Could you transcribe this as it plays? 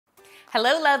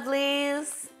Hello,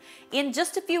 lovelies. In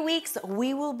just a few weeks,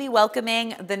 we will be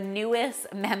welcoming the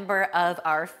newest member of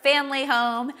our family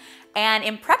home. And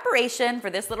in preparation for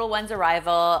this little one's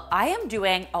arrival, I am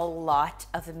doing a lot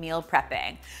of meal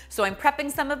prepping. So I'm prepping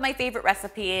some of my favorite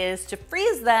recipes to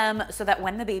freeze them so that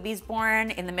when the baby's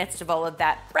born, in the midst of all of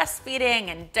that breastfeeding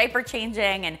and diaper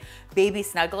changing and baby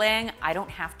snuggling, I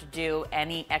don't have to do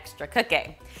any extra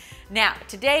cooking. Now,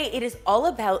 today it is all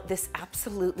about this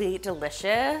absolutely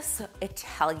delicious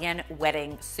Italian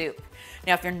wedding soup.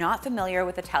 Now, if you're not familiar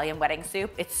with Italian wedding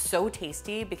soup, it's so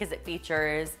tasty because it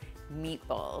features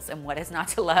meatballs. And what is not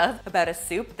to love about a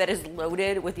soup that is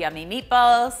loaded with yummy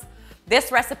meatballs?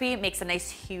 This recipe makes a nice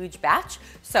huge batch,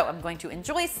 so I'm going to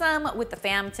enjoy some with the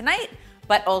fam tonight,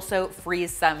 but also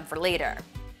freeze some for later.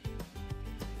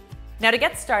 Now to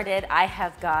get started, I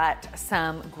have got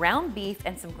some ground beef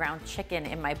and some ground chicken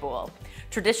in my bowl.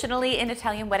 Traditionally in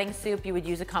Italian wedding soup, you would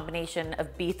use a combination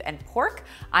of beef and pork.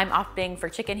 I'm opting for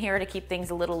chicken here to keep things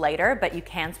a little lighter, but you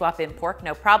can swap in pork,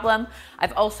 no problem.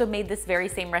 I've also made this very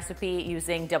same recipe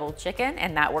using double chicken,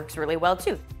 and that works really well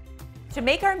too. To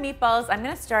make our meatballs, I'm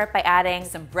gonna start by adding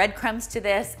some breadcrumbs to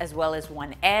this, as well as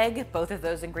 1 egg. Both of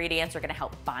those ingredients are gonna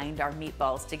help bind our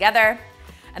meatballs together.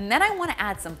 And then I wanna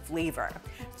add some flavor.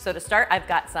 So to start, I've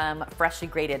got some freshly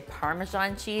grated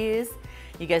Parmesan cheese.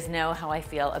 You guys know how I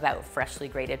feel about freshly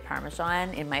grated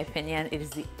Parmesan. In my opinion, it is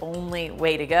the only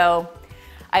way to go.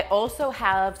 I also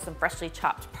have some freshly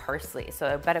chopped parsley,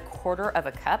 so about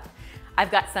 1/4 cup.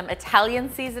 I've got some Italian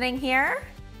seasoning here.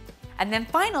 And then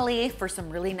finally, for some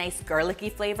really nice garlicky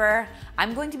flavor,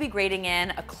 I'm going to be grating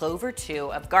in a clove or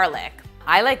 2 of garlic.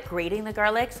 I like grating the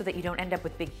garlic so that you don't end up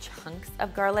with big chunks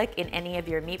of garlic in any of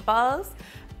your meatballs,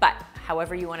 but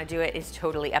however you want to do it is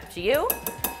totally up to you.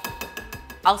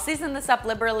 I'll season this up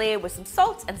liberally with some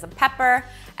salt and some pepper,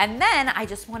 and then I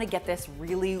just want to get this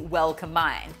really well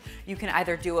combined. You can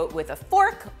either do it with a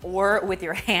fork or with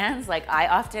your hands, like I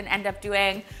often end up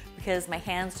doing, because my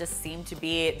hands just seem to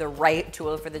be the right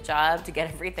tool for the job to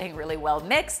get everything really well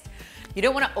mixed. You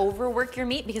don't want to overwork your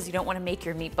meat because you don't want to make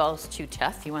your meatballs too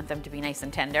tough. You want them to be nice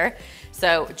and tender.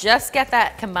 So just get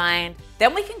that combined.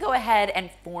 Then we can go ahead and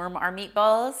form our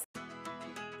meatballs.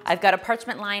 I've got a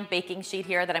parchment-lined baking sheet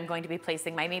here that I'm going to be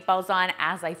placing my meatballs on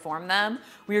as I form them.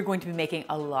 We are going to be making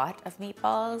a lot of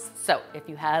meatballs. So if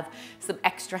you have some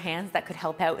extra hands that could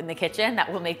help out in the kitchen,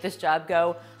 that will make this job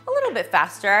go a little bit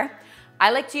faster.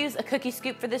 I like to use a cookie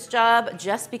scoop for this job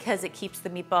just because it keeps the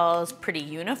meatballs pretty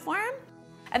uniform.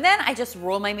 And then I just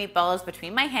roll my meatballs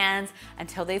between my hands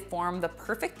until they form the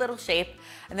perfect little shape.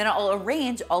 And then I'll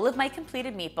arrange all of my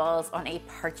completed meatballs on a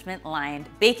parchment-lined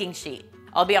baking sheet.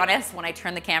 I'll be honest, when I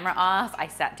turned the camera off, I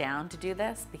sat down to do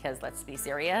this because let's be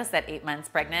serious, at 8 months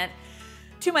pregnant,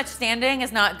 too much standing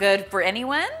is not good for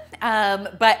anyone.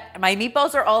 But my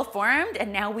meatballs are all formed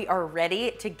and now we are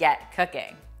ready to get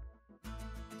cooking.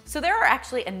 So there are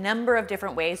actually a number of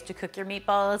different ways to cook your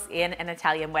meatballs in an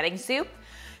Italian wedding soup.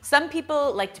 Some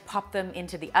people like to pop them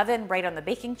into the oven right on the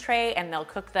baking tray and they'll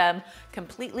cook them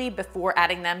completely before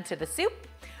adding them to the soup.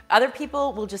 Other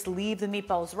people will just leave the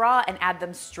meatballs raw and add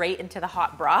them straight into the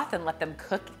hot broth and let them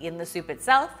cook in the soup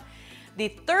itself. The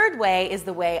third way is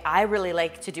the way I really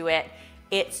like to do it.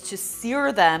 It's to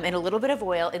sear them in a little bit of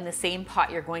oil in the same pot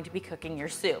you're going to be cooking your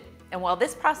soup. And while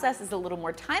this process is a little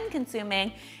more time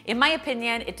consuming, in my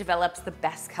opinion, it develops the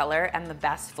best color and the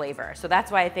best flavor. So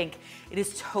that's why I think it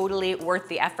is totally worth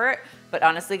the effort. But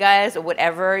honestly, guys,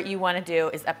 whatever you want to do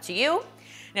is up to you.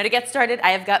 Now to get started,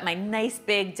 I have got my nice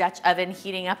big Dutch oven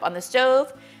heating up on the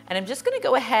stove, and I'm just going to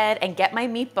go ahead and get my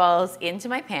meatballs into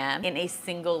my pan in a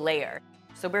single layer.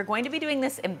 So we're going to be doing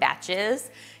this in batches.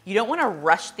 You don't want to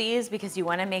rush these because you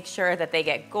want to make sure that they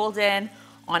get golden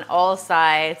on all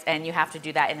sides, and you have to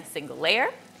do that in a single layer.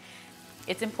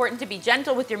 It's important to be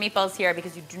gentle with your meatballs here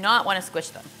because you do not want to squish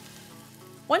them.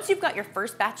 Once you've got your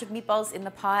first batch of meatballs in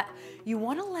the pot, you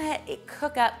want to let it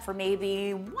cook up for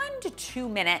maybe 1 to 2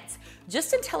 minutes,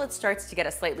 just until it starts to get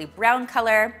a slightly brown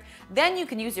color. Then you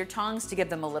can use your tongs to give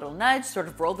them a little nudge, sort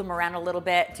of roll them around a little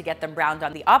bit to get them browned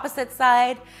on the opposite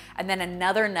side, and then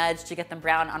another nudge to get them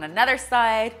brown on another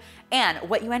side. And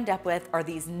what you end up with are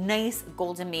these nice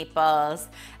golden meatballs.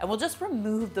 And we'll just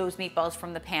remove those meatballs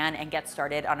from the pan and get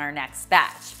started on our next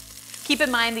batch. Keep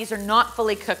in mind, these are not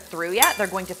fully cooked through yet. They're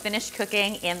going to finish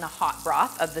cooking in the hot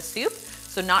broth of the soup.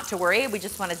 So not to worry, we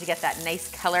just wanted to get that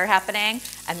nice color happening,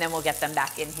 and then we'll get them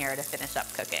back in here to finish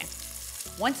up cooking.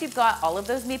 Once you've got all of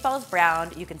those meatballs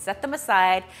browned, you can set them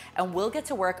aside and we'll get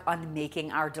to work on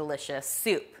making our delicious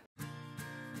soup.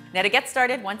 Now to get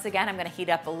started, once again, I'm gonna heat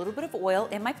up a little bit of oil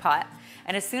in my pot.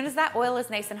 And as soon as that oil is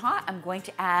nice and hot, I'm going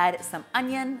to add some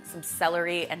onion, some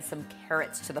celery, and some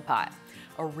carrots to the pot.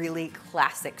 A really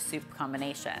classic soup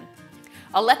combination.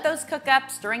 I'll let those cook up,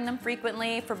 stirring them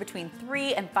frequently for between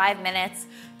 3 and 5 minutes,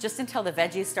 just until the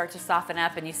veggies start to soften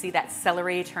up and you see that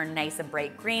celery turn nice and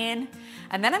bright green.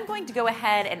 And then I'm going to go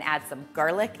ahead and add some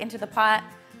garlic into the pot.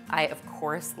 I, of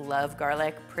course, love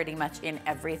garlic pretty much in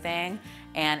everything,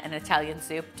 and an Italian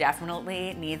soup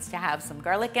definitely needs to have some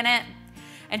garlic in it.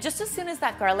 And just as soon as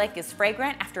that garlic is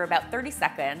fragrant, after about 30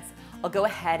 seconds, I'll go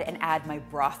ahead and add my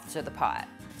broth to the pot.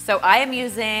 So I am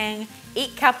using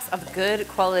 8 cups of good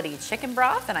quality chicken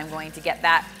broth, and I'm going to get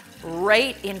that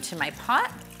right into my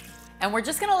pot. And we're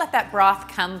just gonna let that broth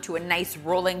come to a nice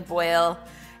rolling boil.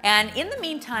 And in the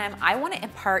meantime, I want to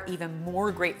impart even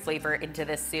more great flavor into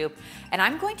this soup, and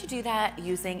I'm going to do that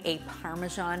using a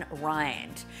Parmesan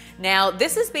rind. Now,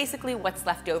 this is basically what's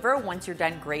left over once you're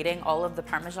done grating all of the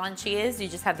Parmesan cheese. You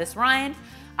just have this rind.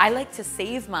 I like to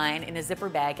save mine in a zipper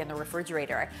bag in the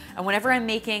refrigerator, and whenever I'm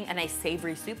making a nice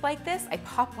savory soup like this, I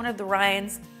pop one of the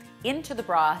rinds into the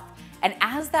broth, and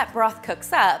as that broth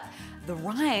cooks up, the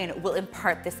rind will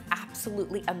impart this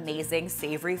absolutely amazing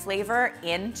savory flavor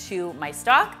into my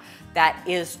stock that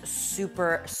is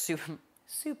super, super,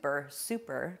 super,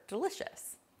 super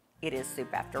delicious. It is soup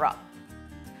after all.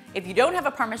 If you don't have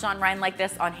a Parmesan rind like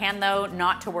this on hand though,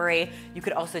 not to worry. You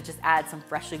could also just add some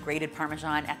freshly grated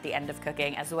Parmesan at the end of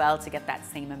cooking as well to get that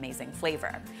same amazing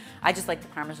flavor. I just like the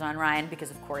Parmesan rind because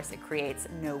of course it creates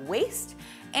no waste,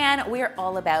 and we're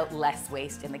all about less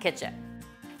waste in the kitchen.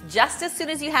 Just as soon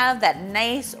as you have that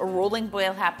nice rolling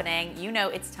boil happening, you know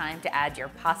it's time to add your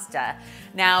pasta.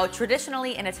 Now,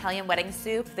 traditionally in Italian wedding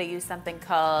soup, they use something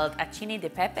called acini di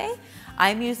pepe.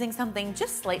 I'm using something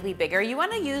just slightly bigger. You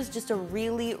wanna use just a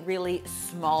really, really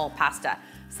small pasta.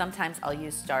 Sometimes I'll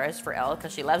use stars for Elle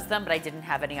because she loves them, but I didn't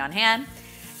have any on hand.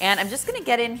 And I'm just gonna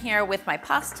get in here with my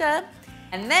pasta.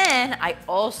 And then I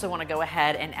also wanna go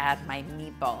ahead and add my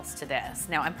meatballs to this.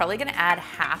 Now, I'm probably gonna add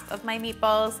half of my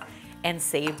meatballs and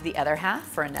save the other half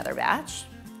for another batch.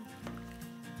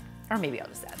 Or maybe I'll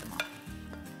just add them all.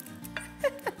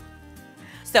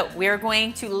 So we're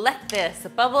going to let this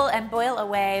bubble and boil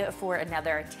away for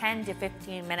another 10 to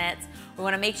 15 minutes. We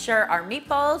wanna make sure our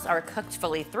meatballs are cooked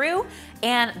fully through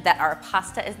and that our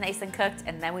pasta is nice and cooked,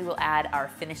 and then we will add our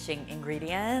finishing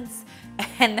ingredients.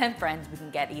 And then friends, we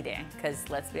can get eating, because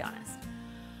let's be honest,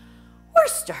 we're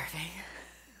starving.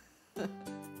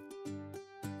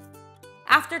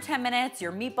 After 10 minutes,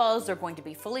 your meatballs are going to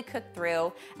be fully cooked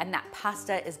through and that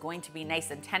pasta is going to be nice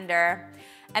and tender.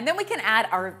 And then we can add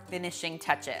our finishing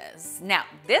touches. Now,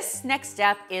 this next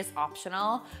step is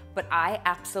optional, but I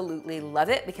absolutely love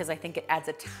it because I think it adds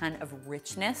a ton of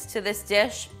richness to this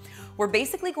dish. We're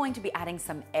basically going to be adding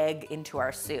some egg into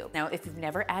our soup. Now, if you've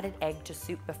never added egg to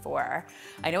soup before,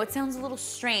 I know it sounds a little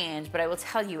strange, but I will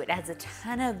tell you, it adds a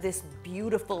ton of this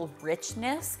beautiful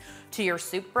richness to your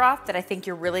soup broth that I think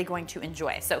you're really going to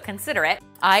enjoy. So consider it.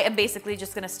 I am basically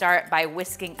just gonna start by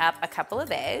whisking up a couple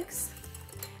of eggs.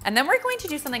 And then we're going to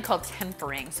do something called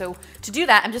tempering. So to do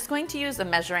that, I'm just going to use a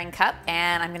measuring cup,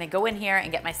 and I'm gonna go in here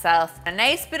and get myself a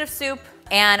nice bit of soup.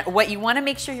 And what you wanna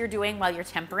make sure you're doing while you're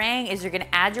tempering is you're gonna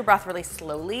add your broth really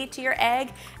slowly to your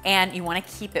egg, and you wanna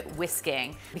keep it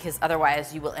whisking because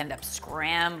otherwise you will end up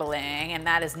scrambling, and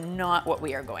that is not what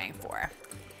we are going for.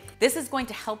 This is going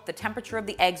to help the temperature of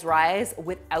the eggs rise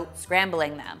without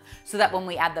scrambling them, so that when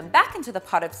we add them back into the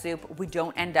pot of soup, we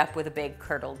don't end up with a big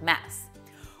curdled mess.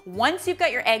 Once you've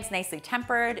got your eggs nicely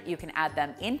tempered, you can add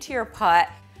them into your pot,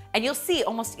 and you'll see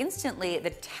almost instantly the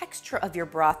texture of your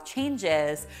broth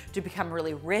changes to become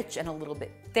really rich and a little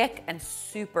bit thick and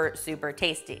super, super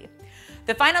tasty.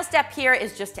 The final step here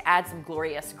is just to add some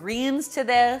glorious greens to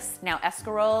this. Now,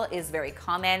 escarole is very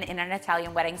common in an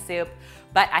Italian wedding soup,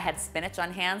 but I had spinach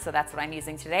on hand, so that's what I'm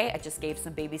using today. I just gave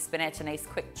some baby spinach a nice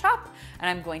quick chop, and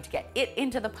I'm going to get it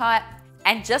into the pot.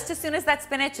 And just as soon as that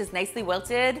spinach is nicely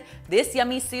wilted, this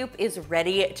yummy soup is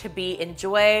ready to be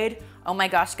enjoyed. Oh my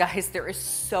gosh, guys, there is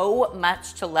so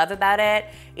much to love about it.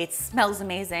 It smells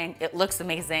amazing, it looks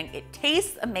amazing, it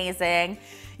tastes amazing.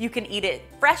 You can eat it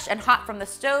fresh and hot from the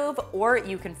stove, or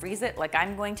you can freeze it like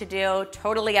I'm going to do.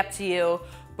 Totally up to you.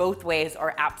 Both ways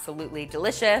are absolutely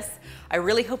delicious. I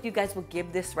really hope you guys will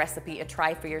give this recipe a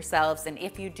try for yourselves, and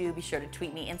if you do, be sure to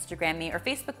tweet me, Instagram me, or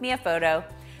Facebook me a photo,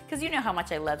 because you know how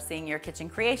much I love seeing your kitchen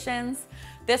creations.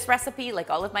 This recipe, like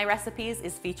all of my recipes,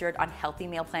 is featured on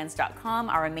healthymealplans.com,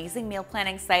 our amazing meal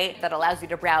planning site that allows you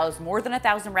to browse more than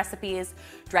 1,000 recipes,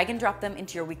 drag and drop them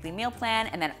into your weekly meal plan,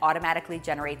 and then automatically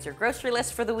generates your grocery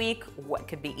list for the week. What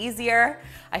could be easier?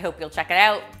 I hope you'll check it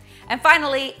out. And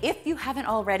finally, if you haven't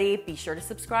already, be sure to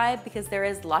subscribe because there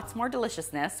is lots more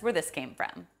deliciousness where this came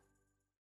from.